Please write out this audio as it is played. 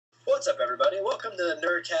What's up, everybody? Welcome to the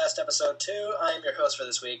Nerdcast episode 2. I am your host for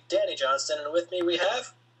this week, Danny Johnston, and with me we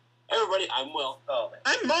have... Hey, everybody, I'm Will. Oh, man.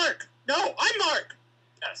 I'm Mark. No, I'm Mark.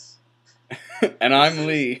 Yes. And I'm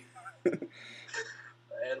Lee. And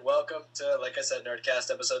welcome to, like I said, Nerdcast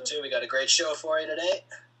episode 2. We got a great show for you today.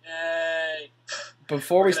 Yay.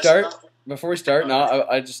 Before we start,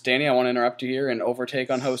 Danny, I want to interrupt you here and overtake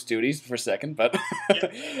on host duties for a second, but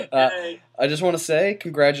I just want to say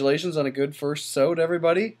congratulations on a good first sode,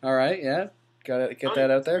 everybody. All right, yeah, gotta get that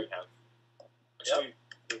out there. Yep.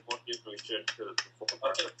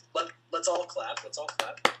 Okay, let's all clap. Okay,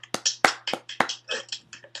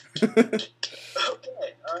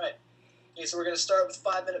 all right. Okay, so we're gonna start with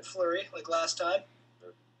 5-minute flurry, like last time.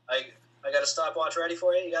 I got a stopwatch ready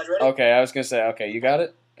for you. You guys ready? Okay, I was gonna say, okay, you got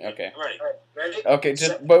it. Okay. All right, ready? Okay,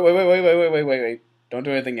 just wait. Don't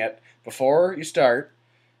do anything yet. Before you start,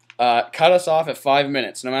 cut us off at 5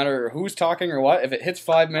 minutes. No matter who's talking or what, if it hits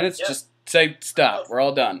 5 minutes, just say stop. We're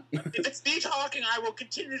all done. If it's me talking, I will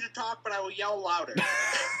continue to talk, but I will yell louder.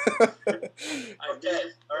 Okay, all right. You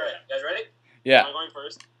guys ready? Yeah. Am I going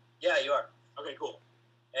first? Yeah, you are. Okay, cool.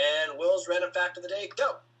 And Will's random fact of the day,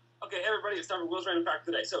 go. Okay, hey everybody, it's time for Will's random fact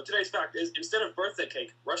today. So today's fact is, instead of birthday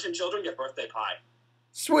cake, Russian children get birthday pie.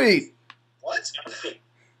 Sweet. What?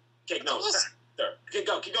 Cake, no. There. Okay,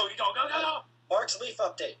 go. Mark's Leaf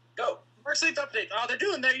update, go. Mark's Leaf update. They're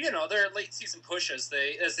doing their late season push as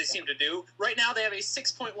they seem to do. Right now, they have a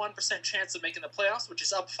 6.1% chance of making the playoffs, which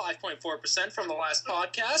is up 5.4% from the last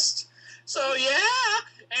podcast. So yeah,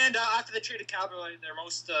 and after they traded Calgary, their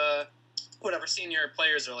most senior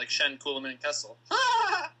players are like Shen, Kuhlman, and Kessel.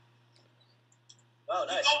 Wow,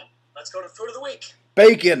 nice. Let's go to food of the week.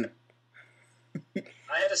 Bacon.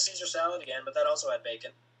 I had a Caesar salad again, but that also had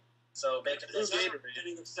bacon. So bacon is There's never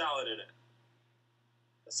any good salad in it.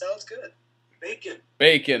 The salad's good.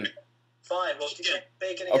 Bacon. Fine, we'll keep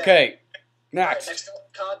bacon again. Okay. Next. Next. Next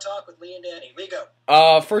COD Talk with Lee and Danny. Lee, go.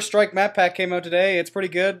 First Strike map pack came out today. It's pretty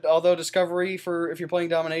good, although Discovery, for if you're playing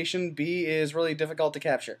Domination, B is really difficult to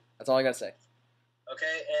capture. That's all I gotta say.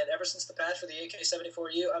 Okay, and ever since the patch for the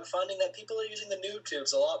AK-74U, I'm finding that people are using the noob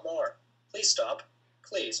tubes a lot more. Please stop.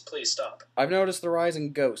 Please stop. I've noticed the rise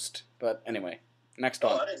in Ghost, but anyway. Next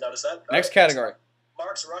one. Oh, I didn't notice that. Next category.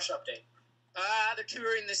 Mark's Rush update. They're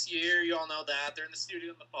touring this year. You all know that. They're in the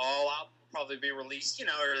studio in the fall. Album will probably be released,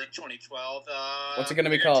 early 2012. What's it going to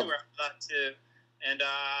be they're called? Tour after that too. And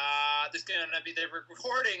there's going to be, they're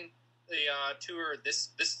recording the tour, this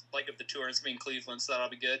leg of the tour. It's going to be in Cleveland, so that'll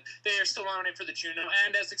be good. They are still nominated for the Juno,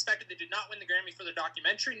 and as expected, they did not win the Grammy for their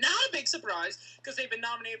documentary. Not a big surprise, because they've been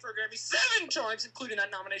nominated for a Grammy 7 times, including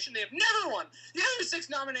that nomination. They have never won the other 6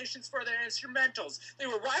 nominations for their instrumentals. They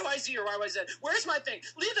were YYZ or YYZ. Where's my thing?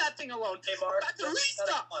 Leave that thing alone. Hey, Mark.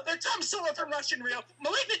 Baturista, their Tom Solo from Russian Real,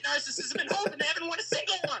 Malignant Narcissism, and Hope, and they haven't won a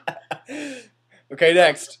single one. Okay,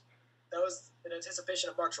 next. That was in anticipation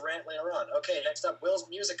of Mark's rant later on. Okay, next up, Will's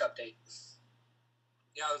music update.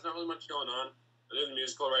 Yeah, there's not really much going on. I'm doing the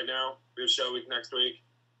musical right now. We have show week next week.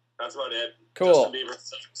 That's about it. Cool. Justin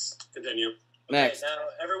Bieber. Continue. Next. Okay, now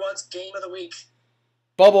everyone's game of the week.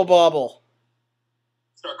 Bubble Bobble.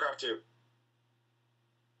 StarCraft 2.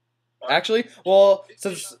 Actually, well,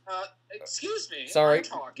 since... Excuse me. Sorry, I'm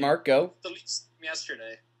talking. Mark, go. Deleted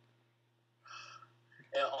yesterday.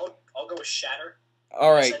 Yeah, I'll go with Shatter.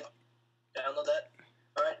 All right. Download that.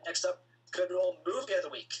 All right, next up, good old movie of the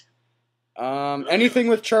week. Anything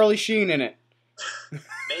with Charlie Sheen in it.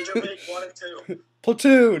 Major League 1 and 2.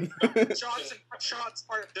 Platoon. Shots and shots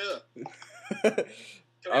part 2. Can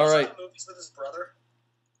we All also right. have movies with his brother?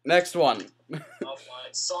 Next one. Oh,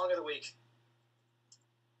 fine. Song of the week.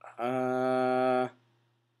 Uh,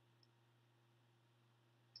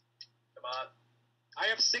 Come on. I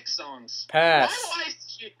have 6 songs. Pass. Why do I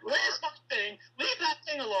see? Where's my thing? Leave that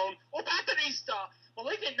thing alone. Or Baturista,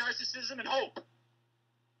 Malignant Narcissism, and Hope.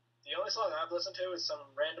 The only song I've listened to is some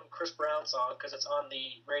random Chris Brown song because it's on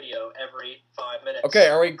the radio every 5 minutes. Okay,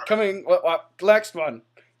 are we coming? What? Next one.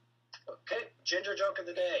 Okay, ginger joke of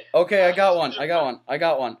the day. Okay, I got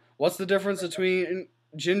one. What's the difference between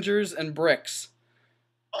gingers and bricks?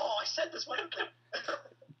 Oh, I said this one.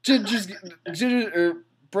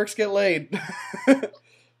 Bricks get laid.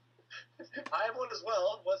 I have one as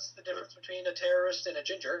well. What's the difference between a terrorist and a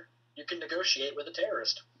ginger? You can negotiate with a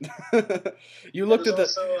terrorist. You looked at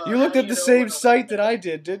the same site that I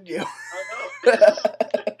did, didn't you? I know.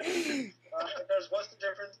 What's the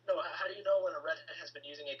difference? No, how do you know when a redhead has been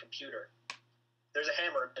using a computer? There's a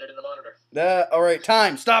hammer embedded in the monitor. All right,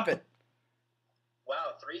 time. Stop it.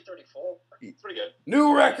 Wow, 3:34. It's pretty good.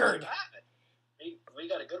 New record. We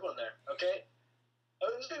got a good one there. Okay. All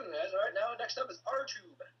right, now next up is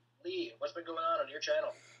RTube. Lee, what's been going on your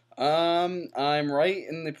channel? I'm right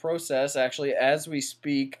in the process, actually, as we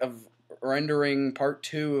speak, of rendering part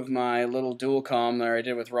 2 of my little dual comm that I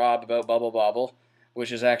did with Rob about Bubble Bobble,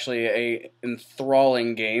 which is actually a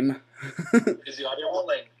enthralling game. Is the audio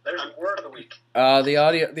Rolling. There's a word of the week. The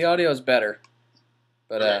audio is better,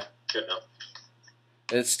 but okay. Good enough.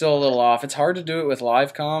 it's still a little off. It's hard to do it with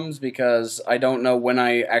live comms because I don't know when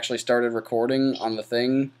I actually started recording on the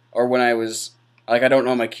thing, or when I was, like, I don't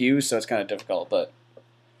know my cues, so it's kind of difficult, but...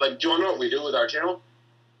 Like, do you want to know what we do with our channel?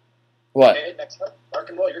 What? Okay, next up, Mark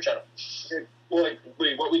and Will, your channel. Okay. Well,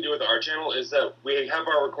 what we do with our channel is that we have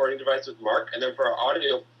our recording device with Mark, and then for our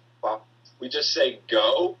audio, we just say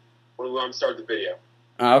go when we want to start the video.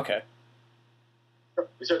 Oh, okay.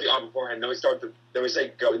 We start the audio beforehand, then we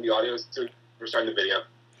say go in the audio, so we're starting the video.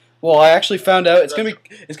 Well, I actually found out it's gonna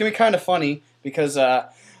be kind of funny because I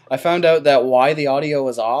found out that why the audio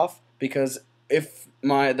was off, because if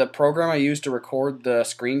the program I used to record the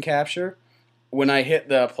screen capture, when I hit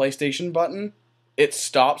the PlayStation button, it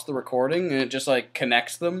stops the recording and it just like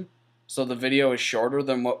connects them, so the video is shorter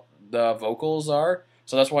than what the vocals are.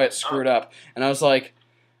 So that's why it's screwed up. And I was like,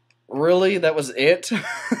 really? That was it?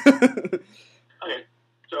 Okay.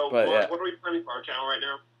 So But, yeah. what are we planning for our channel right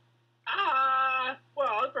now?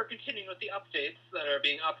 Well, we're continuing with the updates that are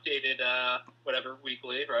being updated,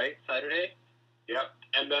 weekly, right? Saturday? Yep.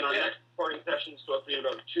 And then our next recording session is supposed to be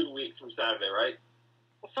about 2 weeks from Saturday, right?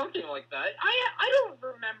 Well, something like that. I don't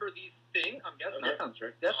remember these things. I'm guessing that sounds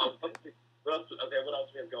right. What else do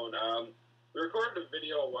we have going? We recorded a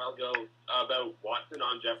video a while ago about Watson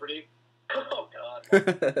on Jeopardy. Oh, God.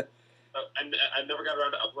 And I never got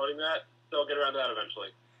around to uploading that, so I'll get around to that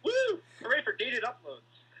eventually. Woo! Hooray for dated uploads.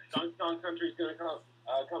 Donkey Kong Country's going to come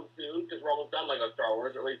soon, because we're almost done Lego Star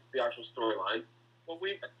Wars, or at least the actual storyline. Well,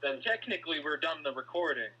 technically we're done the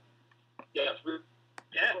recording. Yes, we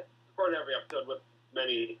record every episode with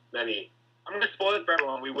many. I'm going to spoil it for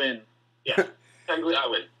everyone. We win. Yeah, technically I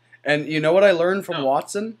win. And you know what I learned from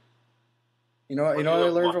Watson? You know what I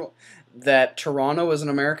learned from that Toronto is an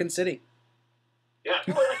American city. Yeah.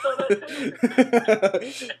 I saw that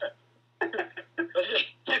too.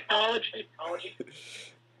 Technology.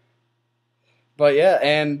 But yeah,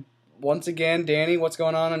 and once again, Danny, what's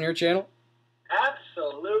going on your channel?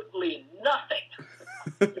 Absolutely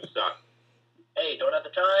nothing. Suck. Hey, don't have the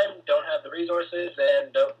time, don't have the resources,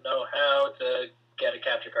 and don't know how to get a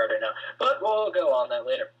capture card right now. But we'll go on that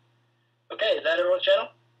later. Okay, is that everyone's channel?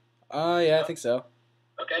 Yeah, I think so.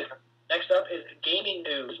 Okay. Next up is gaming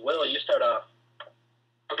news. Will, you start off.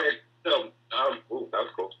 Okay, so, that was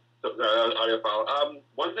cool. So, that was audio file.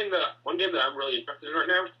 One game that I'm really interested in right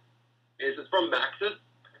now is it's from Maxis.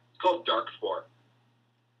 It's called Dark Spore.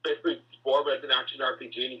 Basically, Spore, but it's an action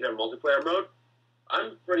RPG, and you can have multiplayer mode.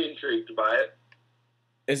 I'm pretty intrigued by it.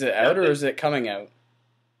 Is it out or is it coming out?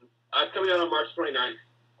 It's coming out on March 29th.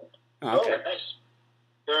 Oh, okay. Oh, nice.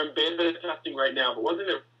 They're in beta testing right now, but one thing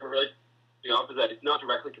that really pissing off is that it's not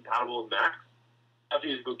directly compatible with Max. I have to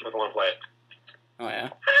use Boot if I want to play it. Oh, yeah?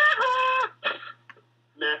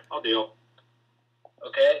 Nah, I'll deal.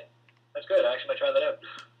 Okay, that's good. I actually might try that out.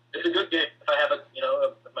 It's a good game. If I have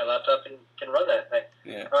my laptop can run that thing.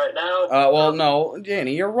 Yeah. All right, now. Well, no,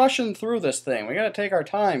 Danny, you're rushing through this thing. We gotta take our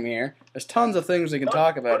time here. There's tons of things we can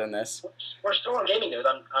talk about in this. We're still on gaming news.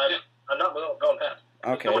 I'm not going past.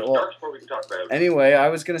 Okay, so much well. Dark Spore we can talk about. Anyway, I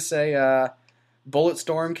was gonna say,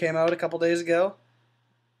 Bulletstorm came out a couple days ago.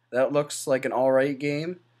 That looks like an alright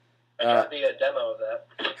game. I got the demo of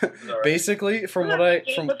that. Basically, from what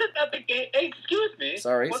Wasn't that the game? Hey, excuse me.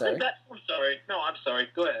 Sorry. I'm sorry. No, I'm sorry.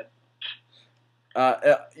 Go ahead.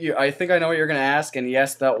 I think I know what you're gonna ask, and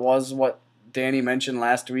yes, that was what Danny mentioned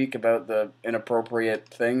last week about the inappropriate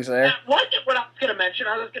things there. That wasn't what I was going to mention.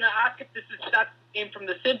 I was going to ask if that game from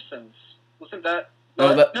The Simpsons. Wasn't that?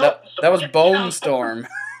 No, that was Bone Storm.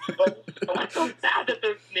 It's so sad that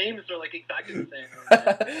those names are like exactly the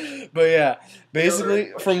same. But yeah,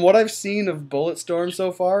 basically, from what I've seen of Bulletstorm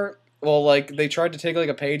so far, well, like, they tried to take like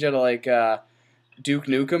a page out of like Duke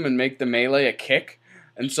Nukem and make the melee a kick,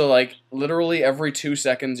 and so like literally every 2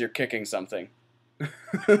 seconds you're kicking something.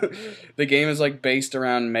 The game is like based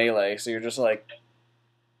around melee, so you're just like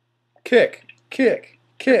kick. The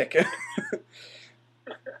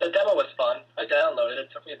demo was fun. I downloaded it.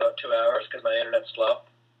 It took me about 2 hours because my internet's slow.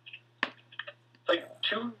 It's like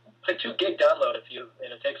 2 gig download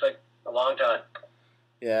and it takes like a long time.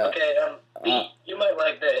 Yeah. Okay, you might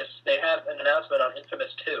like this. They have an announcement on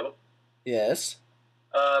Infamous 2. Yes.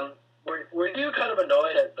 Were you kind of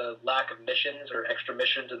annoyed at the lack of missions or extra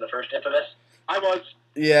missions in the first Infamous? I was.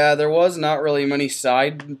 Yeah, there was not really many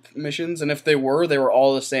side missions, and if they were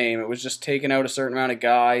all the same. It was just taking out a certain amount of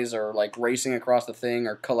guys, or like racing across the thing,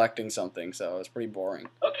 or collecting something. So it was pretty boring.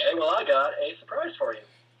 Okay, well I got a surprise for you.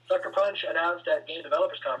 Sucker Punch announced at Game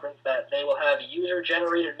Developers Conference that they will have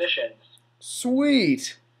user-generated missions.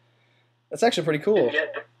 Sweet. That's actually pretty cool.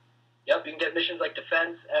 You can get missions like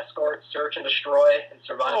defense, escort, search and destroy, and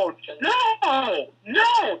survival missions.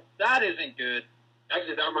 No, that isn't good.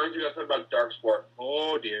 Actually, that reminds me of something about Dark Sport.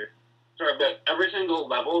 Oh dear. Sorry, but every single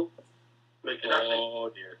level, dear.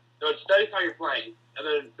 So it studies how you're playing, and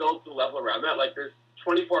then it builds the level around that. Like, there's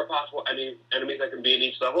 24 possible enemies that can be in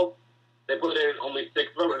each level. They put in only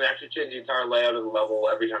 6 of them, and they actually change the entire layout of the level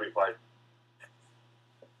every time you play.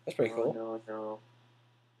 That's pretty cool.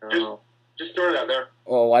 No. Just throw it out there.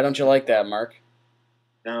 Well, why don't you like that, Mark?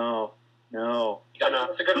 No. That's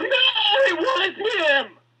a good reason. No, it was him!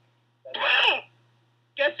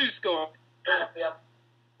 Guess who scored? Yeah.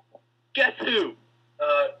 Guess who?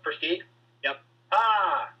 Prestige? Yep.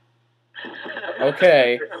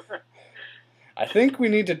 Okay. I think we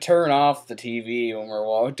need to turn off the TV when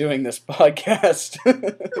we're doing this podcast.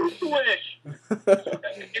 Wish.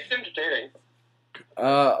 It's entertaining.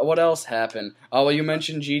 What else happened? Oh, well, you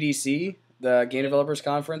mentioned GDC. The Game Developers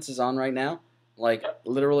Conference is on right now. Like,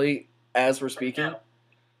 literally, as we're speaking.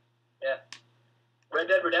 Yeah. Red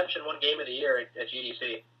Dead Redemption won Game of the Year at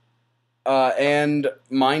GDC. And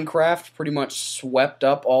Minecraft pretty much swept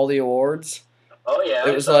up all the awards. Oh, yeah.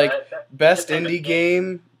 It was like best indie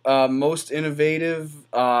game, most innovative,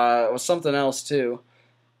 was something else too.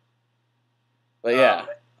 But yeah.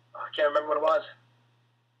 I can't remember what it was.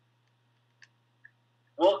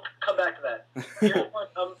 We'll come back to that. Here's one.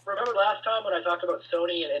 Remember last time when I talked about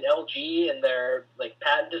Sony and LG and their like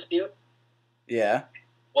patent dispute? Yeah.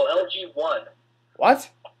 Well, LG won.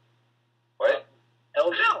 What? What?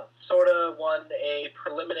 LG sort of won a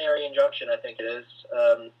preliminary injunction, I think it is,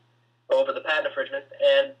 over the patent infringement,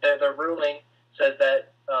 and the ruling says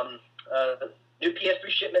that new PS3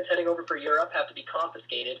 shipments heading over for Europe have to be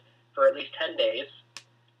confiscated for at least 10 days,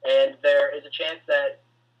 and there is a chance that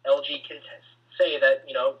LG can say that,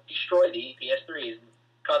 destroy the PS3s,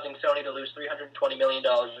 causing Sony to lose $320 million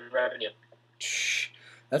in revenue.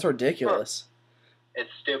 That's ridiculous. It's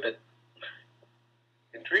stupid.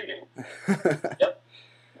 Intriguing. Yep.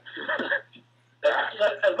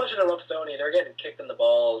 As much as I love Sony, they're getting kicked in the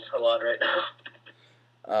balls a lot right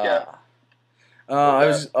now. Yeah. I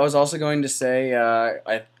was also going to say,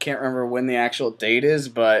 I can't remember when the actual date is,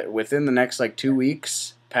 but within the next 2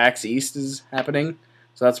 weeks, PAX East is happening,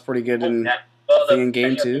 so that's pretty good thing in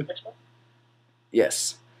game too.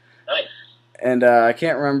 Yes. Nice. And I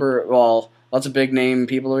can't remember. Well, lots of big name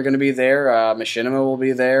people are going to be there. Machinima will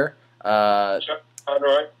be there.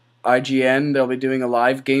 IGN, they'll be doing a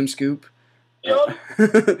live game scoop.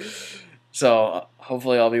 Yep. So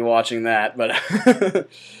hopefully I'll be watching that. But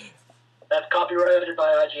that's copyrighted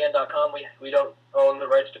by IGN.com. We don't own the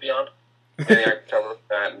rights to be on. Yeah, I can tell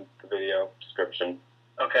that in the video description.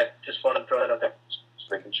 Okay, just wanted to throw that out there.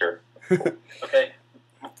 Just making sure. Okay.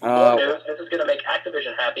 This is going to make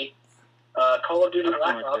Activision happy. Call of Duty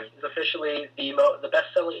Black Ops is officially the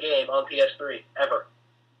best-selling game on PS3 ever.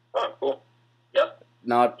 Oh, cool. Yep.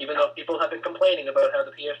 Even though people have been complaining about how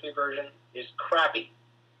the PS3 version is crappy,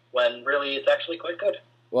 when really it's actually quite good.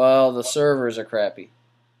 Well, the servers are crappy.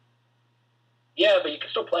 Yeah, but you can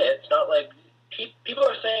still play it. It's not like people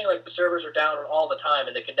are saying the servers are down all the time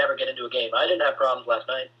and they can never get into a game. I didn't have problems last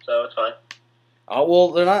night, so it's fine. Oh,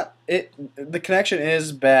 well, they're not. The connection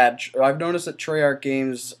is bad. I've noticed that Treyarch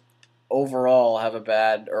games overall have a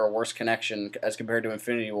bad or a worse connection as compared to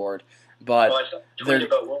Infinity Ward. But I tweeted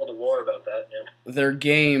about World of War about that. Yeah. Their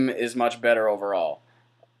game is much better overall.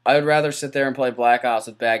 I would rather sit there and play Black Ops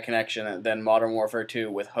with bad connection than Modern Warfare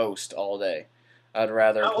 2 with host all day. I'd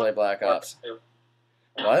rather play Black Ops.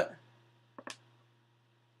 What?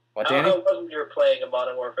 What, Danny? How wasn't you playing a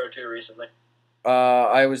Modern Warfare 2 recently?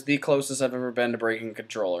 I was the closest I've ever been to breaking a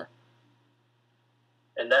controller.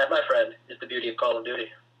 And that, my friend, is the beauty of Call of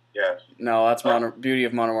Duty. Yes. No, that's beauty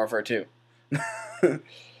of Modern Warfare 2.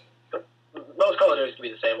 Most Call of Duties can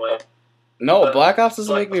be the same way. No, Black Ops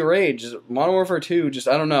doesn't make me rage. Modern Warfare 2,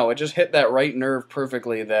 I don't know, it just hit that right nerve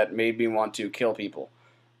perfectly that made me want to kill people.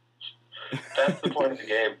 That's the point of the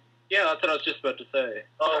game. Yeah, that's what I was just about to say.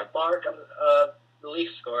 Oh, Mark, the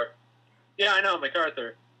Leafs scored. Yeah, I know,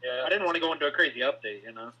 MacArthur. Yeah. I didn't want to go into a crazy update,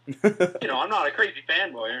 I'm not a crazy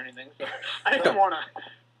fanboy or anything, so I didn't want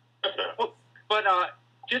to. But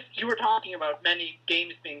just you were talking about many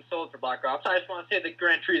games being sold for Black Ops. I just want to say that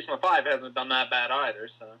Gran Turismo 5 hasn't done that bad either.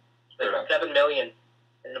 So $7 million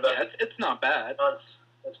in about it's not bad. months.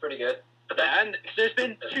 That's pretty good. Yeah, and there's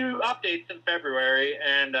been 2 updates in February,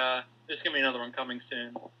 and there's going to be another one coming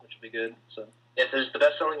soon, which will be good. So Yes, there's the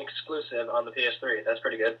best-selling exclusive on the PS3. That's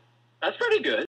pretty good. That's pretty good.